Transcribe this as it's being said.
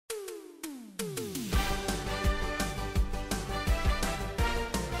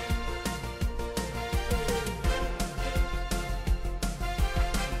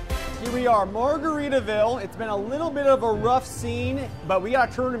here we are, Margaritaville. It's been a little bit of a rough scene, but we got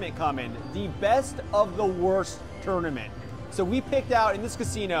a tournament coming. The best of the worst tournament. So we picked out in this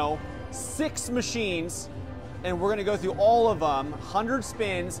casino 6 machines, and we're gonna go through all of them, 100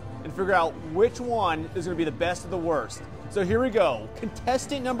 spins, and figure out which one is gonna be the best of the worst. So here we go.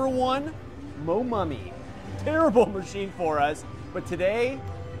 Contestant number 1, Mo Mummy. Terrible machine for us, but today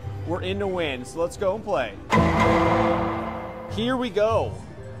we're in to win. So let's go and play. Here we go.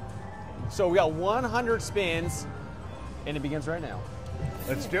 So we got 100 spins, and it begins right now.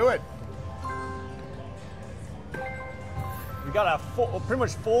 Let's do it. We got a full, pretty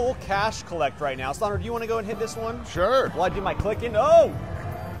much full cash collect right now. Slaughter, do you want to go and hit this one? Sure. While I do my clicking? Oh!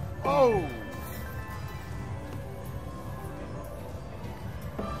 Oh!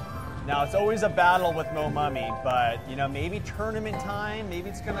 Now, it's always a battle with Mo Mummy, but, you know, maybe tournament time, maybe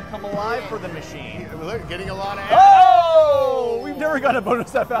it's going to come alive for the machine. Look, getting a lot of... Oh! We've never got a bonus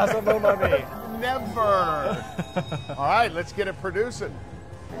that fast on Mo Mummy. Never. All right, let's get it producing.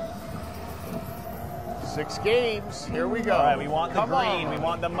 6 games. Here we go. All right, we want the Come green. on. We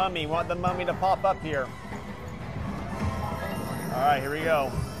want the mummy. We want the mummy to pop up here. All right, here we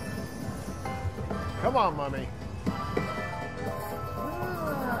go. Come on, mummy.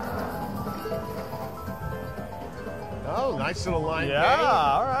 Oh, nice little line. Yeah, game.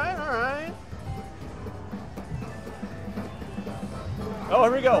 all right, all right. Oh,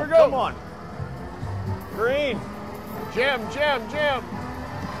 here we go. Here we go. Come on. Green. Jam, jam, jam.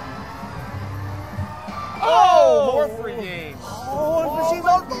 Oh, more free games. Oh, the machine's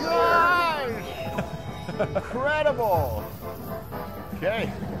on fire. Gosh. Incredible.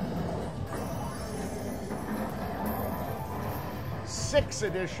 Okay. 6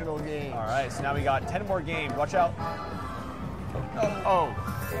 additional games. All right, so now we got 10 more games. Watch out. Oh,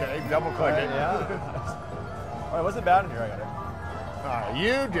 okay. Double click it. Yeah. All right, what's it bad in here? I got it. All right,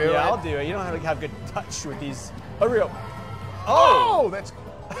 you do it. Yeah, I'll do it. You don't have to have good touch with these. Oh, here we go. Oh, that's...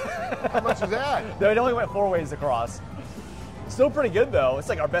 How much is that? No, it only went 4 ways across. Still pretty good, though. It's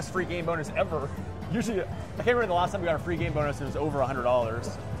like our best free game bonus ever. Usually, I can't remember the last time we got a free game bonus and it was over $100.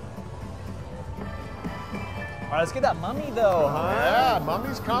 All right, let's get that mummy, though, huh? Yeah,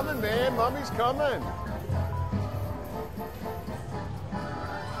 mummy's coming, man. Mummy's coming.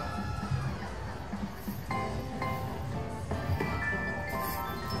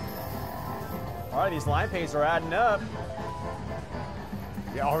 All right, these line pays are adding up.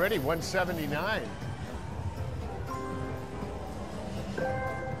 Yeah, already 179.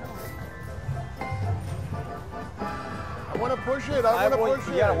 I want to push it. I want to push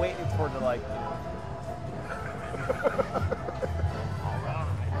it. You gotta wait for it to like.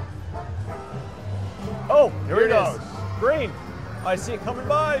 Oh, here it goes. is. Green. I see it coming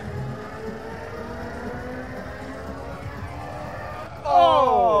by.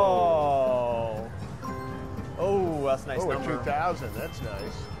 Oh. Oh, that's a nice Oh, number. 2,000. That's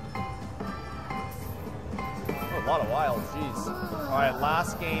nice. Oh, a lot of wilds. Jeez. All right,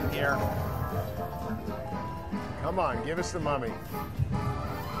 last game here. Come on, give us the mummy.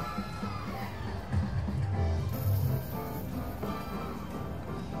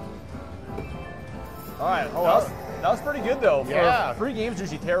 All right. Oh, that was pretty good though. Yeah. Free games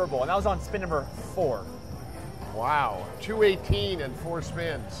usually terrible, and that was on spin number 4. Wow, 218 and 4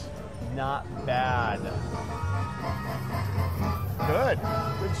 spins. Not bad. Good.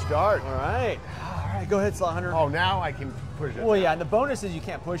 Good start. All right. All right, go ahead, Slot Hunter. Oh, now I can push it. Well, yeah, and the bonus is you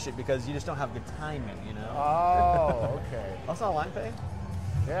can't push it because you just don't have good timing, you know? Oh, okay. That's not a line pay?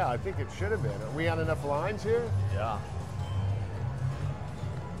 Yeah, I think it should have been. Are we on enough lines here? Yeah.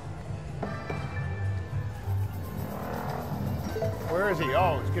 Where is he?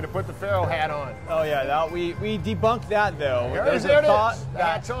 Oh, he's going to put the Pharaoh hat on. Oh, yeah, that we debunked that, though. There There's it a is. thought The that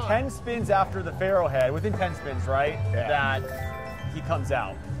hat's on. 10 spins after the Pharaoh head, within 10 spins, right, Yeah. that he comes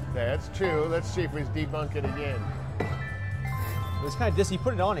out. Okay, that's 2. Let's see if we debunk it again. It was kind of he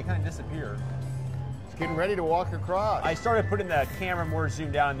put it on, it kind of disappeared. He's getting ready to walk across. I started putting the camera more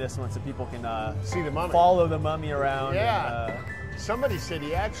zoomed down in this one so people can see the mummy. follow the mummy around. Yeah. And, Somebody said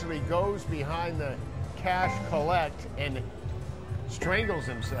he actually goes behind the cash collect and strangles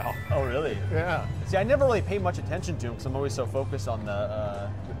himself. oh, really? Yeah. See, I never really pay much attention to him because I'm always so focused on the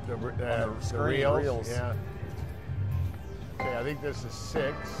screen reels. Yeah. Okay, I think this is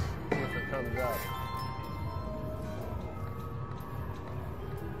 6. See if it comes up.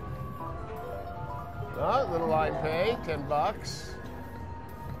 Oh, little line pay, $10.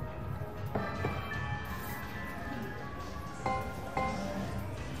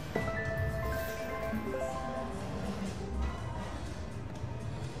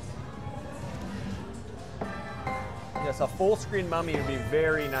 Yeah, Yes, a full screen mummy would be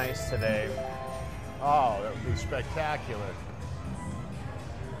very nice today. Oh, that would be spectacular.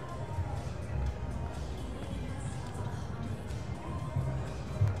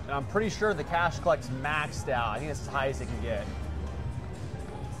 And I'm pretty sure the cash collect's maxed out. I think it's as high as it can get.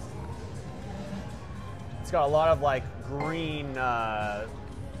 It's got a lot of like green glow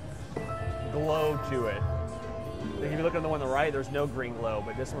to it. If you look at the one on the right, there's no green glow,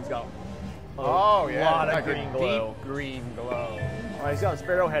 but this one's got a lot of like green a glow. Deep green glow. All right, he's got his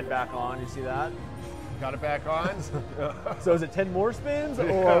sparrow head back on. You see that? Got it back on? So is it 10 more spins, or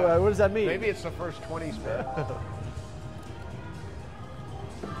Yeah. what does that mean? Maybe it's the first 20 spins.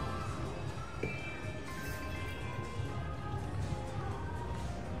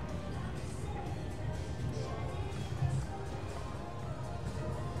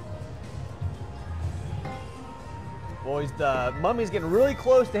 Well, the mummy's getting really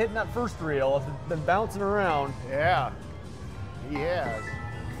close to hitting that first reel. It's been bouncing around. Yeah, he has.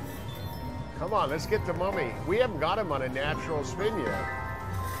 Come on, let's get the mummy. We haven't got him on a natural spin yet.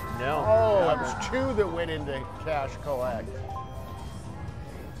 No. Oh, it was 2 that went into cash collect.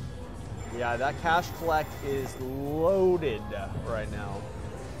 Yeah, that cash collect is loaded right now.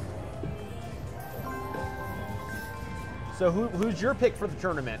 So who's your pick for the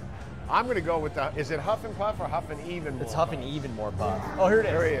tournament? I'm going to go with the, is it Huff and Puff or Huff and Even more? It's Huff and Even more puff. Oh, here it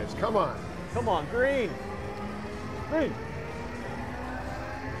is. There he is. Come on. Come on, green. Green.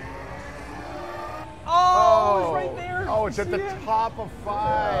 Oh, it's right there. Oh, it's You at see the it? top of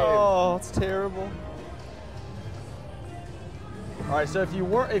 5. Oh, it's terrible. All right, so if you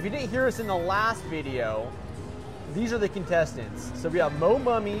didn't hear us in the last video, these are the contestants. So we have Mo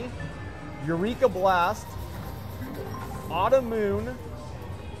Mummy, Eureka Blast, Autumn Moon,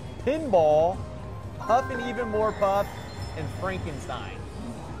 Pinball, Huff and Even More Puff, and Frankenstein.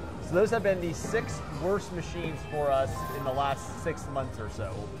 So those have been the 6 worst machines for us in the last 6 months or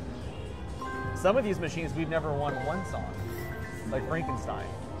so. Some of these machines we've never won once on, like Frankenstein.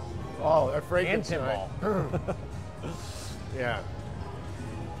 Oh, that Frankenstein. And Pinball. Yeah.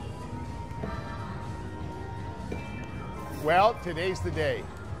 Well, today's the day.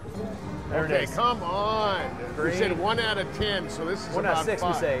 There it Okay, is. come on. We Green. said 1 out of 10, so this is 1 out of about 6 we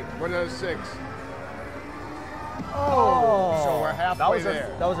 5. say. 1 out of 6. Oh, So we're halfway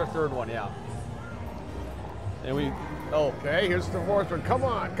there. That was our 3rd one, yeah. And we, oh, Okay, here's the 4th one. Come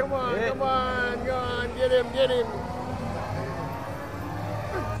on, come on, Hit. come on, go on, get him, get him.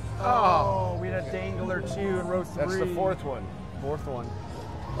 oh, we had a dangler 2 in row 3. That's the 4th one. 4th one.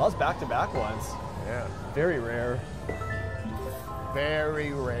 Well, that was back-to-back ones. Yeah. Very rare.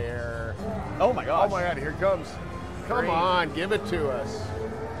 Very rare. Oh my gosh. Oh my God, here it comes. Come Green. on, give it to us.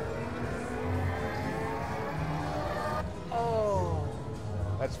 Oh.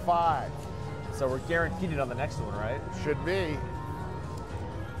 That's 5. So we're guaranteed it on the next one, right? Should be.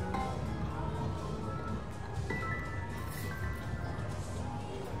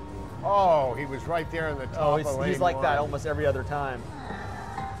 Oh, he was right there in the top Oh, of lane he's like that 1. almost every other time.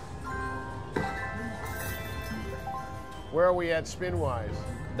 Where are we at spin-wise?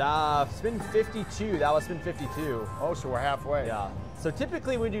 Spin 52. That was spin 52. Oh, so we're halfway. Yeah. So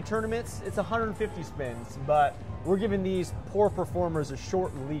typically when we do tournaments, it's 150 spins, but we're giving these poor performers a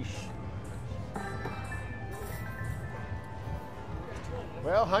short leash.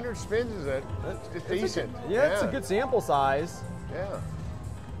 Well, 100 spins is it's decent. It's a good sample size. Yeah.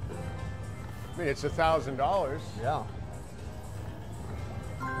 I mean, it's $1,000. Yeah.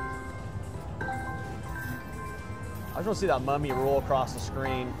 I just want to see that mummy roll across the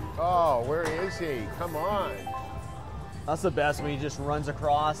screen. Oh, where is he? Come on. That's the best when he just runs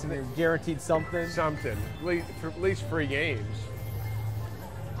across and you're guaranteed something. Something. At least free games.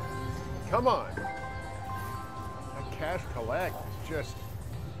 Come on. That cash collect is just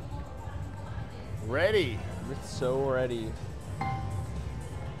ready. It's so ready.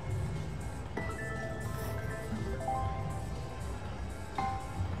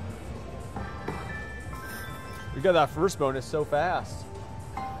 We got that first bonus so fast.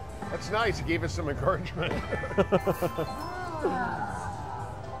 That's nice. It gave us some encouragement. Hey,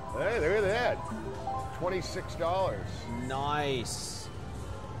 look at that. $26. Nice.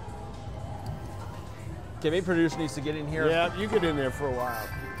 Okay, maybe producer needs to get in here. Yeah, you get in there for a while.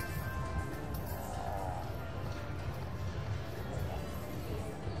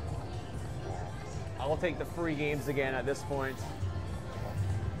 I will take the free games again at this point.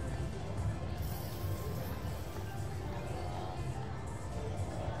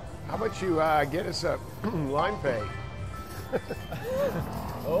 How about you get us a line pay?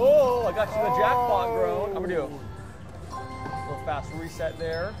 Oh, I got you the jackpot grown. I'm gonna do a little fast reset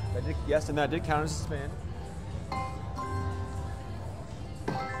there. Yes, and that did count as a spin.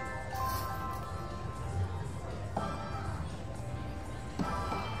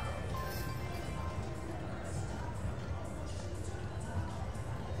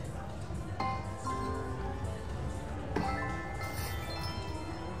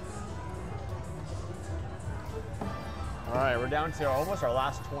 We're down to almost our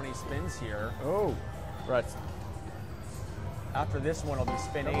last 20 spins here. Oh. Right. After this one, it'll be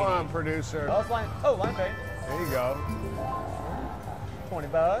spin 80. Come on, producer. Oh, it's line. Oh, line pay. There you go. 20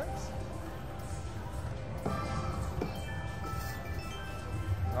 bucks.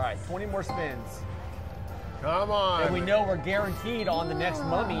 All right, 20 more spins. Come on. And we know we're guaranteed on the next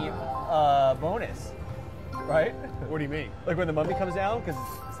mummy bonus, right? What do you mean? Like when the mummy comes down, because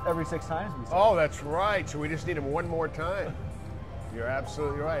it's every 6 times we say. Oh, that's right. So we just need him one more time. You're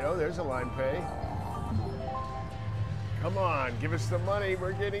absolutely right. Oh, there's a line pay. Come on, give us the money.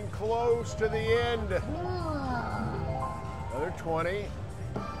 We're getting close to the end. Another 20.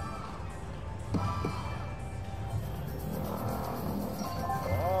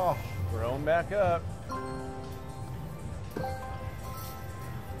 Oh, Growing back up.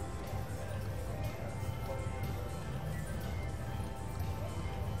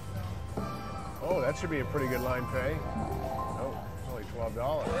 oh, that should be a pretty good line pay. Oh, it's only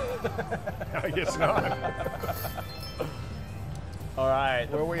 $12. I guess not. All right,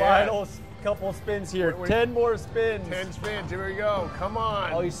 the Where we final couple spins here. 10 more spins. 10 spins. Here we go. Come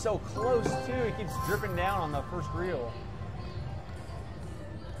on. Oh, he's so close too. He keeps dripping down on the first reel.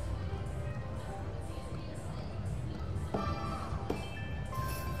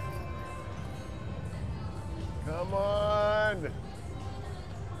 Come on.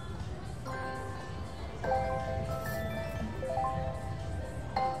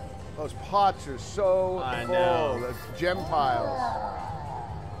 Those pots are so I full. know. The gem piles.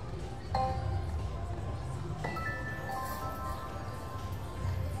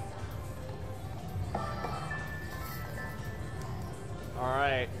 All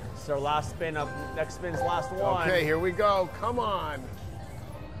right, so last spin up. Next spin's last one. Okay, here we go. Come on.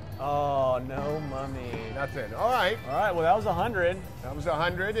 Oh, no mummy. Nothing. All right. All right, well, that was 100. That was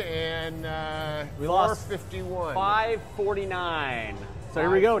 100 and We lost 451. 549. So here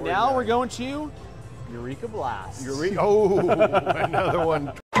we go. Now we're going to Eureka Blast. Oh, another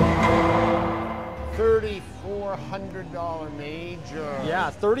one. $3,400 major. Yeah,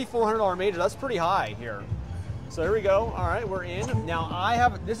 $3,400 major. That's pretty high here. So here we go. All right, we're in.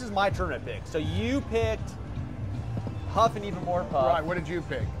 Now this is my tournament pick. So you picked Huff and Even More Puff. Right, what did you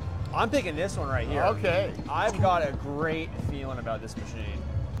pick? I'm picking this one right here. Okay. I've got a great feeling about this machine.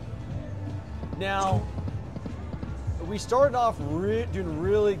 Now, we started off doing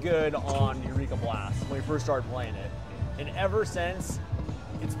really good on Eureka Blast when we first started playing it. And ever since,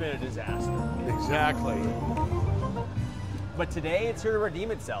 it's been a disaster. Exactly. But today, it's here to redeem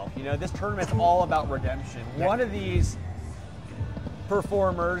itself. You know, this tournament's all about redemption. One of these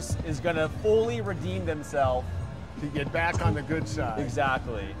performers is going to fully redeem themselves. To get back on the good side.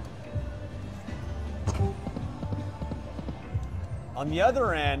 Exactly. On the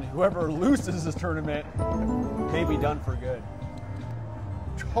other end, whoever loses this tournament may be done for good.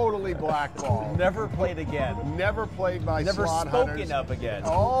 Totally blackballed. Never played again. Never played by Never slot spoken hunters. up again.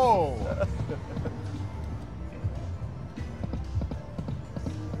 Oh.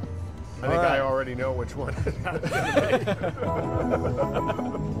 I think I already know which one.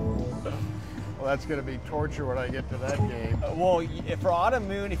 Well, that's going to be torture when I get to that game. Well, for Autumn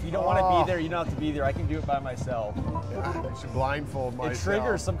Moon, if you don't want to be there, you don't have to be there. I can do it by myself. I should blindfold myself. It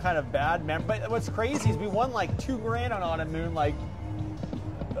triggers some kind of bad memory. But what's crazy is we won like $2 grand on Autumn Moon like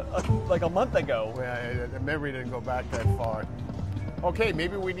a month ago. Yeah, the memory didn't go back that far. Okay,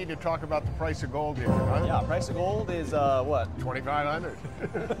 maybe we need to talk about the price of gold here. Huh? Yeah, price of gold is what? $2,500.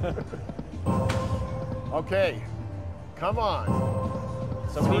 Okay, come on.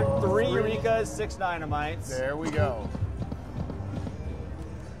 So we need 3 Eurekas, 6 Dynamites. There we go.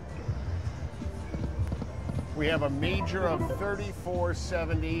 We have a major of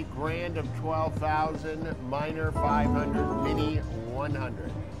 3,470, grand of 12,000, minor 500, mini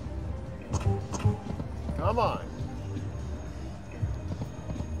 100. Come on.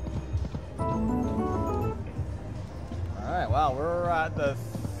 All right, wow, we're at the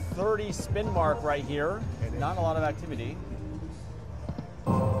 30 spin mark right here. Not a lot of activity.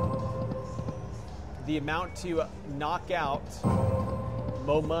 The amount to knock out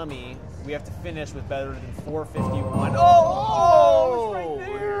Mo Mummy, we have to finish with better than 451. Oh, it's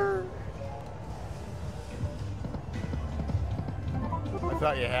right there. I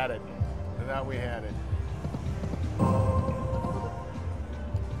thought you had it. I thought we had it.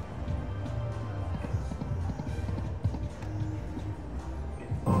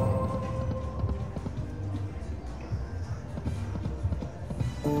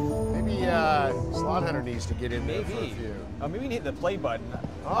 Maybe Slot Hunter needs to get in there for a few. Oh, maybe we need the play button.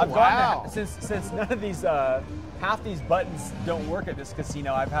 Oh, wow. Since none of these, half these buttons don't work at this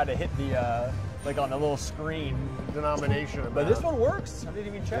casino, I've had to hit the like on a little screen. Denomination amount. But this one works. I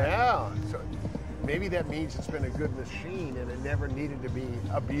didn't even check. Yeah. So maybe that means it's been a good machine and it never needed to be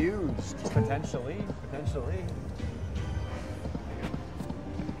abused. Potentially.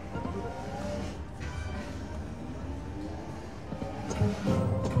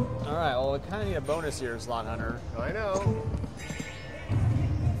 All right, well, we kind of need a bonus here, Slot Hunter. I know.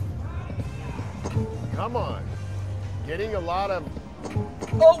 Come on. Getting a lot of...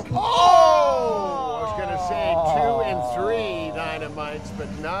 Oh! I was going to say 2 and 3 dynamites, but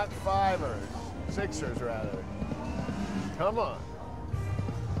not 5ers. 6ers, rather. Come on.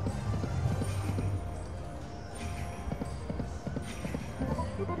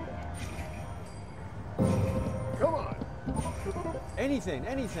 Come on. Anything.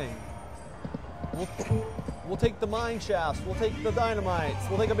 We'll take the mine shafts. We'll take the dynamites.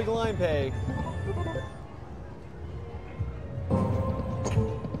 We'll take a big line peg.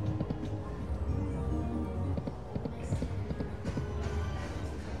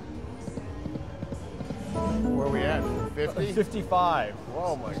 Where are we at? 50? 55.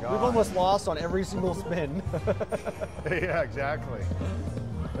 Oh my God. We've almost lost on every single spin. Yeah, exactly.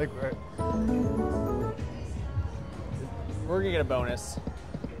 Like, we're gonna get a bonus.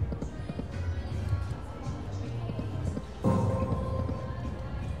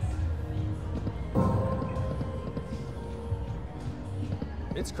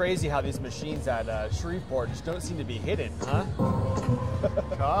 It's crazy how these machines at Shreveport just don't seem to be hidden, huh?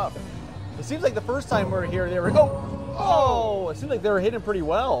 tough. It seems like the first time we were here, they were, it seems like they were hitting pretty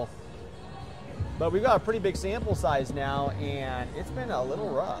well. But we've got a pretty big sample size now, and it's been a little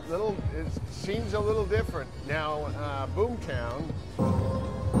rough. It seems a little different. Now, Boomtown.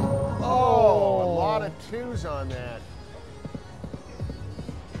 A lot of 2s on that.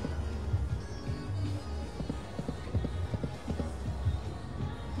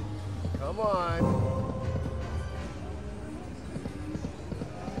 Come on.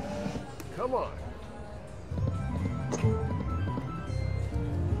 Come on.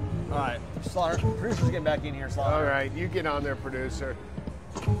 All right, Slaughter, producer's getting back in here, Slaughter. All right, you get on there, producer.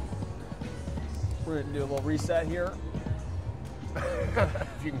 We're gonna do a little reset here.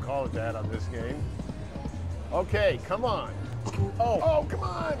 If you can call it that on this game. Okay, come on. Oh, come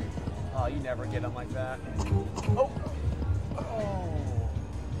on. Oh, you never get them like that. Oh.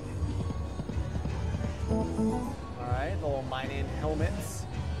 All right, the little mine-in helmets.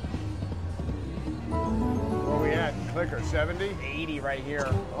 Where are we at? Clicker, 70? 80 right here.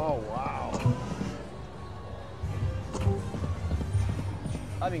 Oh, wow.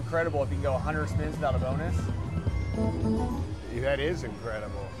 That'd be incredible if you can go 100 spins without a bonus. That is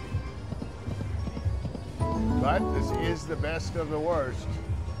incredible. But this is the best of the worst.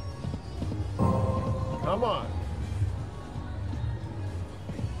 Come on.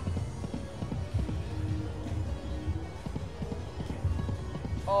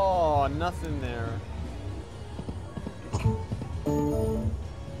 Oh, nothing there.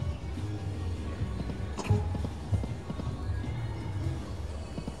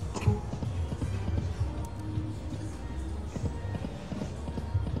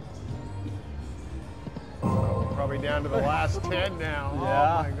 Probably down to the last 10 now.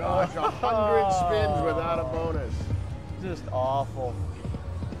 Yeah. Oh my gosh, 100 spins without a bonus. Just awful.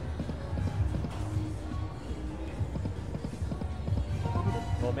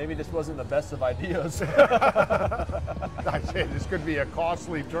 Well, maybe this wasn't the best of ideas. I say this could be a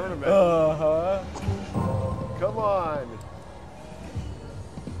costly tournament. Uh-huh. Come on.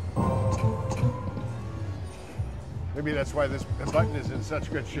 Maybe that's why this button is in such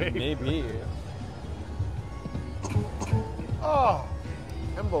good shape. Maybe. Oh,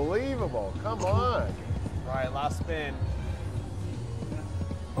 unbelievable. Come on. All right, last spin.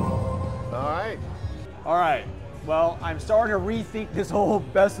 All right. All right. Well, I'm starting to rethink this whole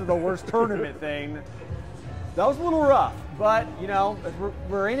best of the worst tournament thing. That was a little rough, but you know,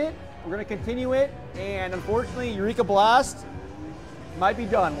 we're in it. We're going to continue it, and unfortunately, Eureka Blast might be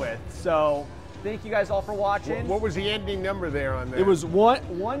done with. So, thank you guys all for watching. What was the ending number there on that? It was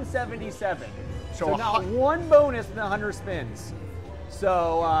 177. So not one bonus with 100 spins.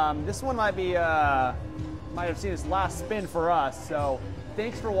 So this one might have seen its last spin for us. So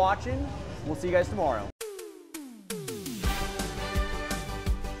thanks for watching. We'll see you guys tomorrow.